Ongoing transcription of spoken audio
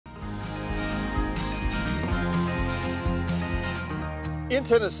In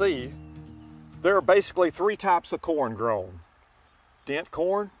Tennessee, there are basically three types of corn grown: dent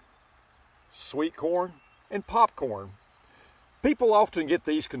corn, sweet corn, and popcorn. People often get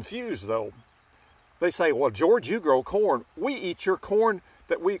these confused though. They say, well, George, you grow corn. We eat your corn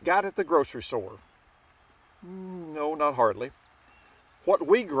that we got at the grocery store. No, not hardly. What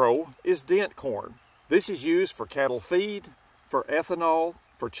we grow is dent corn. This is used for cattle feed, for ethanol,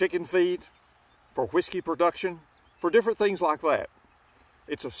 for chicken feed, for whiskey production, for different things like that.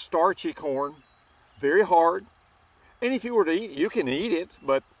 It's a starchy corn, very hard, and if you were to eat it, you can eat it,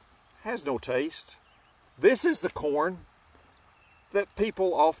 but has no taste. This is the corn that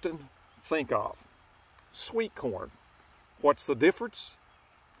people often think of, sweet corn. What's the difference?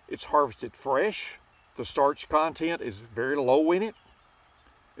 It's harvested fresh. The starch content is very low in it.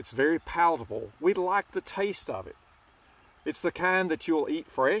 It's very palatable. We like the taste of it. It's the kind that you'll eat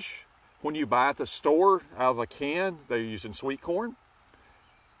fresh. When you buy at the store out of a can, they're using sweet corn.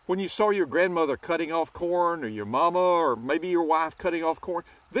 When you saw your grandmother cutting off corn, or your mama, or maybe your wife cutting off corn,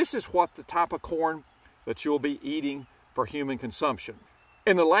 this is what the type of corn that you'll be eating for human consumption.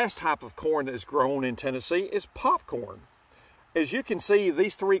 And the last type of corn that is grown in Tennessee is popcorn. As you can see,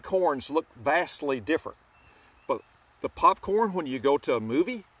 these three corns look vastly different. But the popcorn, when you go to a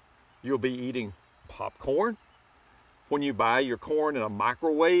movie, you'll be eating popcorn. When you buy your corn in a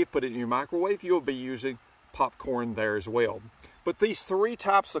microwave, put it in your microwave, you'll be using popcorn there as well. But these three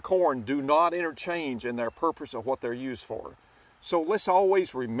types of corn do not interchange in their purpose of what they're used for. So let's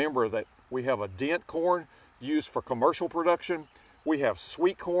always remember that we have a dent corn used for commercial production. We have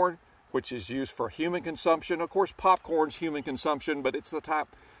sweet corn, which is used for human consumption. Of course, popcorn's human consumption, but it's the type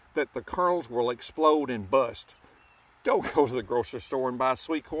that the kernels will explode and bust. Don't go to the grocery store and buy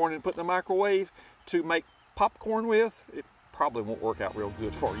sweet corn and put in the microwave to make popcorn with. It probably won't work out real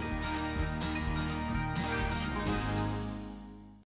good for you.